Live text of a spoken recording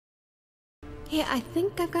Hey, I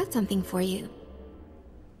think I've got something for you.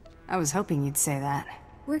 I was hoping you'd say that.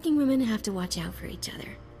 Working women have to watch out for each other.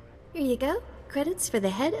 Here you go. Credits for the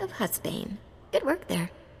head of Husbane. Good work there.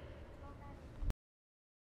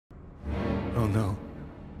 Oh no.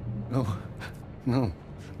 No. No.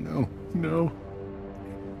 No. No.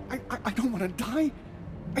 I don't want to die.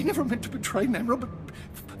 I never meant to betray Nemro, but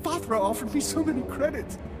Fathra offered me so many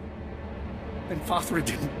credits. Then Fathra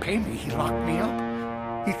didn't pay me. He locked me up.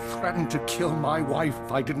 He threatened to kill my wife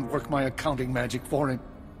if I didn't work my accounting magic for him.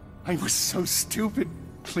 I was so stupid.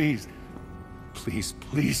 Please, please,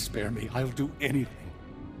 please spare me. I'll do anything.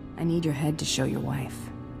 I need your head to show your wife.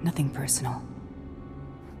 Nothing personal.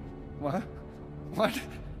 What? What?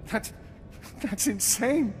 That's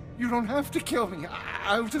insane. You don't have to kill me.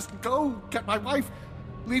 I'll just go get my wife,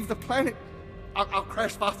 leave the planet. I'll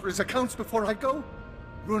crash Fathra's accounts before I go.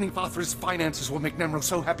 Ruining Fathra's finances will make Nemro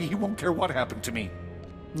so happy he won't care what happened to me.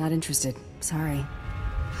 Not interested. Sorry.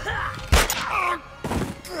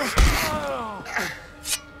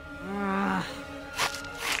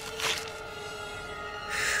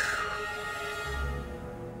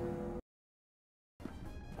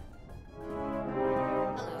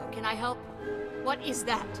 Hello, can I help? What is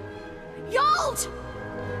that? Yolt!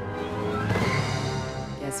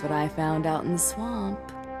 Guess what I found out in the swamp.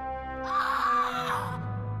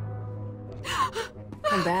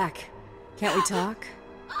 Come back. Can't we talk?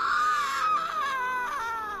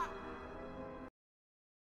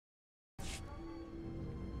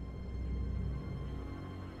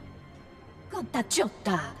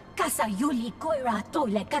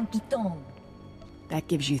 That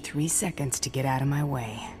gives you 3 seconds to get out of my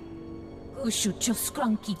way. 1.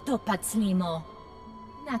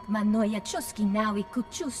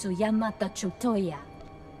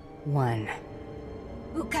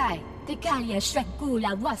 Ukai, tekalia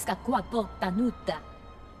shrekula waska kwa bokta nuta.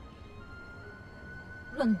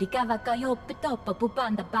 Rondikava kayo pitopa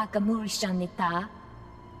pupanda baka murishanita.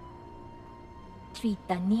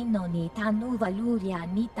 Trita nino ni tanu valuria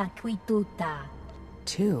nita kwituta.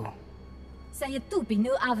 2. Saya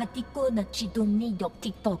tupinu avatiko na chiduni dok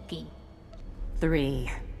tiktoki. 3.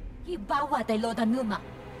 Hibawa de lodanuma.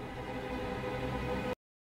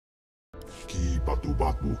 Ki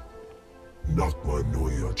batu-batu. Nakma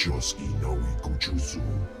noya choski nawi kuchusu.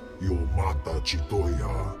 Yo mata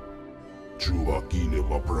chitoya. Chua kile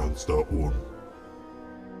mapransta on.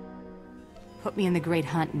 Put me in the Great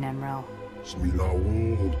Hunt, Nemro.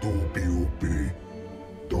 Smilawo topi-upi.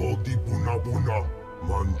 Dodi buna-buna.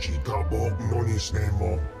 Manchi kabog nonis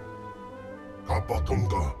nemo.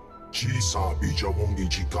 Kapatonga. Chisa bijawongi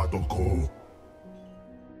chikadoko.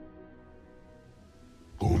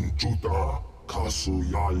 Conchuta.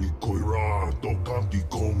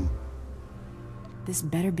 This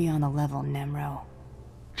better be on the level, Nemro.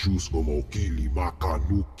 Chusgomokili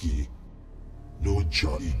makanuki.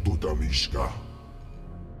 Nocha itutamishka.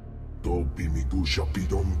 Topi migusha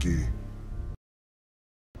pidomki.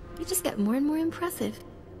 You just get more and more impressive.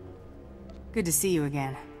 Good to see you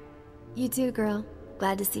again. You too, girl.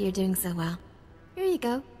 Glad to see you're doing so well. Here you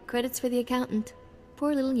go. Credits for the accountant.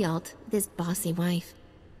 Poor little Yalt with his bossy wife.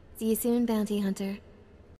 See you soon, bounty hunter.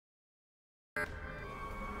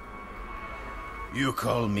 You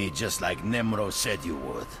call me just like Nemro said you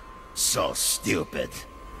would. So stupid.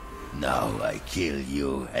 Now I kill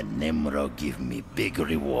you and Nemro give me big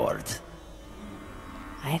reward.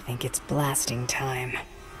 I think it's blasting time.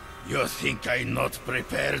 You think I'm not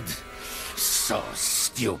prepared? So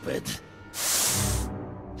stupid.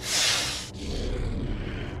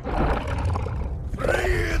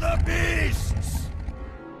 Free the beasts!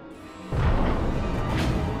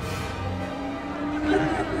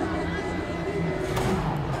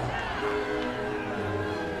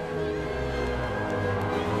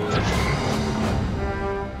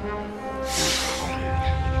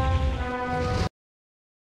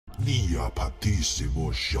 Nia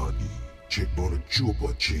patissimo shani. Chekmona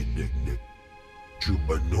chupa chineknek.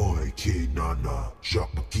 Chupa noi ke nana.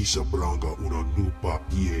 Shapa kisa branga una nupa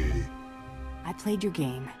ye. I played your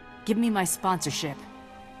game. Give me my sponsorship.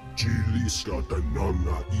 Chiliska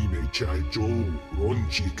tanana ine chaijo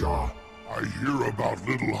ronchika. I hear about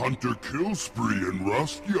Little Hunter kill spree in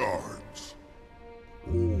Rust Yards.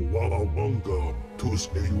 Oh, wala wanga.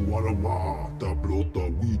 Tuske you wala wa. Tablota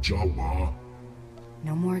wijawa.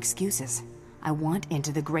 No more excuses. I want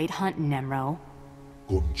into the Great Hunt, Nemro.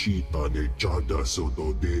 Conchita ne chada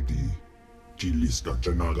soto dedi. Chiliska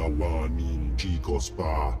chanaga wanin chicos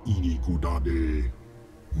pa inikudade.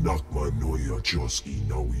 Nakma noya choski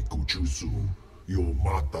nawi kuchusu. Yo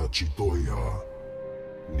mata chitoya.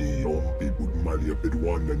 Ni ompi budmalia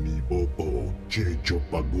pedwana ni bobo. Checho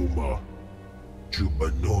paguma.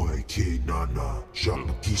 Chubanoi ke nana,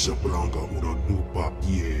 Shalakisa Blanca una new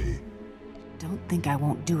papier. Don't think I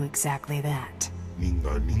won't do exactly that.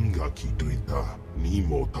 Ninga ninga ki tuita,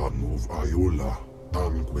 Nimo ta move Iola,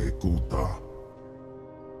 Tanque kuta.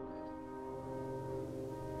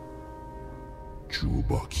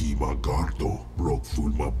 Chuba ki magardo, broke full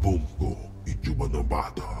ma pompo, Ichuba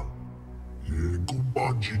nabata. Ye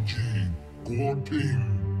kumbajiji, Gorting,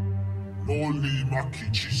 Noli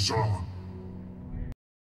makichisa.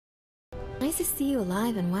 Nice to see you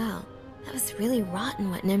alive and well. That was really rotten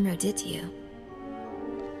what Nimro did to you.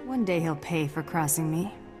 One day he'll pay for crossing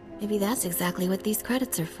me. Maybe that's exactly what these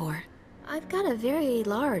credits are for. I've got a very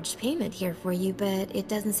large payment here for you, but it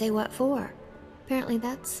doesn't say what for. Apparently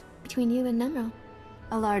that's between you and Nimro.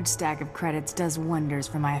 A large stack of credits does wonders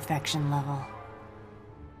for my affection level.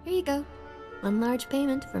 Here you go. One large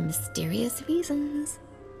payment for mysterious reasons.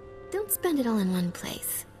 Don't spend it all in one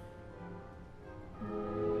place.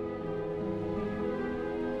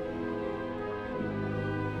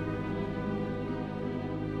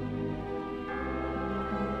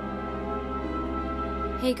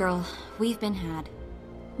 Hey girl, we've been had.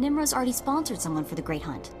 Nimro's already sponsored someone for the Great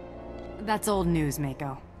Hunt. That's old news,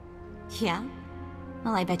 Mako. Yeah?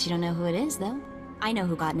 Well, I bet you don't know who it is, though. I know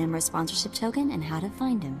who got Nimro's sponsorship token and how to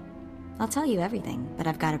find him. I'll tell you everything, but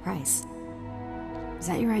I've got a price. Is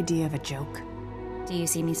that your idea of a joke? Do you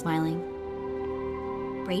see me smiling?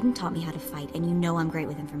 Brayden taught me how to fight, and you know I'm great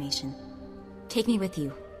with information. Take me with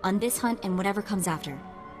you, on this hunt and whatever comes after.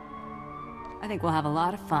 I think we'll have a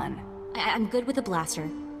lot of fun. I'm good with a blaster,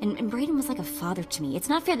 and Brayden was like a father to me. It's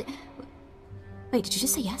not fair that... Wait, did you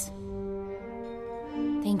just say yes?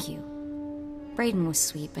 Thank you. Brayden was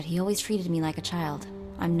sweet, but he always treated me like a child.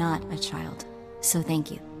 I'm not a child, so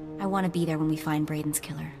thank you. I want to be there when we find Brayden's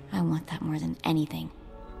killer. I want that more than anything.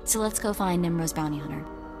 So let's go find Nimro's bounty hunter.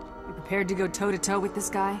 You prepared to go toe-to-toe with this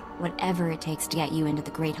guy? Whatever it takes to get you into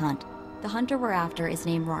the Great Hunt. The hunter we're after is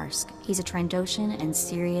named Rarsk. He's a Trandoshan and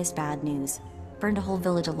serious bad news. Burned a whole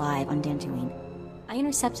village alive on Dantooine. I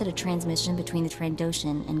intercepted a transmission between the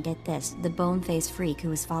Trandoshan and, get this, the bone-faced freak who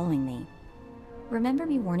was following me. Remember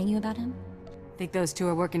me warning you about him? Think those two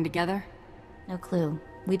are working together? No clue.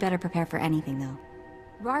 We better prepare for anything, though.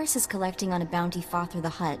 Rars is collecting on a bounty Fothra the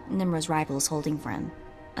Hutt, Nimro's rival, is holding for him.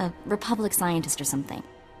 A Republic scientist or something.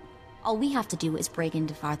 All we have to do is break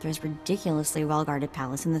into Fothra's ridiculously well-guarded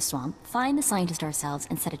palace in the swamp, find the scientist ourselves,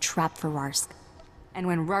 and set a trap for Rarsk. And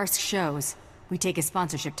when Rarsk shows, we take his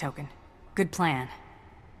sponsorship token. Good plan.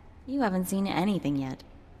 You haven't seen anything yet.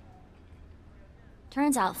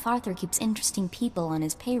 Turns out Fothra keeps interesting people on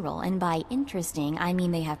his payroll, and by interesting, I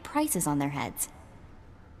mean they have prices on their heads.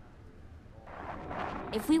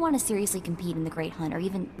 If we want to seriously compete in the Great Hunt, or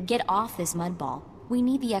even get off this mud ball, we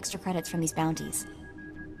need the extra credits from these bounties.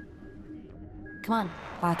 Come on,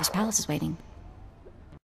 Fothra's palace is waiting.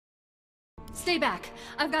 Stay back.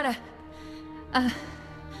 I've got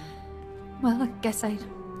well, I guess I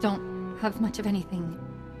don't have much of anything.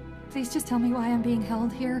 Please just tell me why I'm being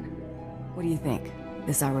held here. What do you think?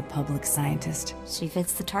 This our Republic scientist? She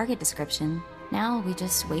fits the target description. Now we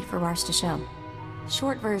just wait for Rars to show.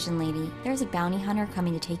 Short version, lady. There's a bounty hunter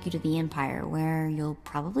coming to take you to the Empire, where you'll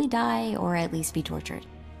probably die or at least be tortured.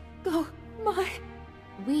 Oh, my...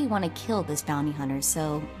 We want to kill this bounty hunter,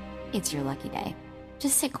 so it's your lucky day.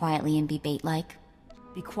 Just sit quietly and be bait-like.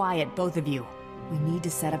 Be quiet, both of you. We need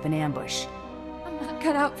to set up an ambush. I'm not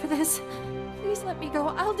cut out for this. Please let me go.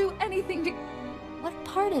 I'll do anything to... What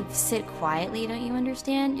part of sit quietly don't you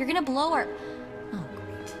understand? You're gonna blow her... Oh,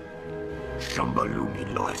 great.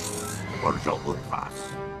 Shambaluni lois, Orzo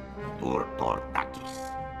Urvas, Tor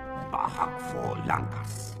Takis, Bahak fo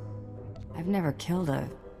Lankas. I've never killed a...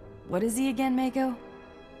 What is he again, Mako?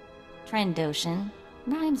 Trandoshan.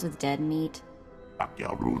 Rhymes with dead meat.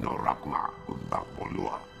 Takyaruna Rakma,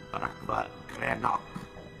 Undapolua, Rakva Krenak,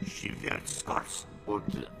 Shiverskars,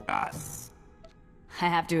 Udras. I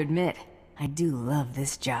have to admit, I do love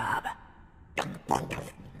this job. That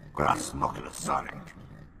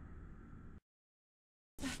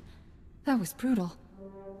was brutal.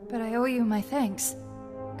 But I owe you my thanks.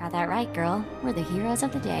 Got that right, girl. We're the heroes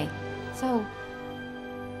of the day. So,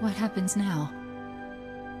 what happens now?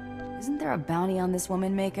 Isn't there a bounty on this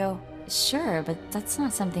woman, Mako? Sure, but that's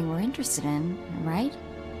not something we're interested in, right?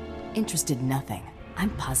 Interested nothing. I'm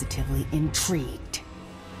positively intrigued.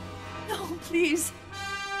 No, please.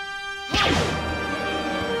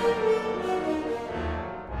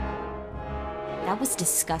 That was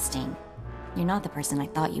disgusting. You're not the person I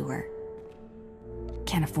thought you were.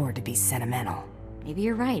 Can't afford to be sentimental. Maybe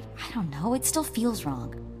you're right. I don't know. It still feels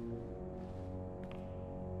wrong.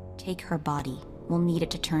 Take her body. We'll need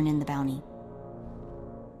it to turn in the bounty.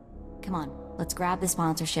 Come on, let's grab the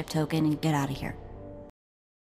sponsorship token and get out of here.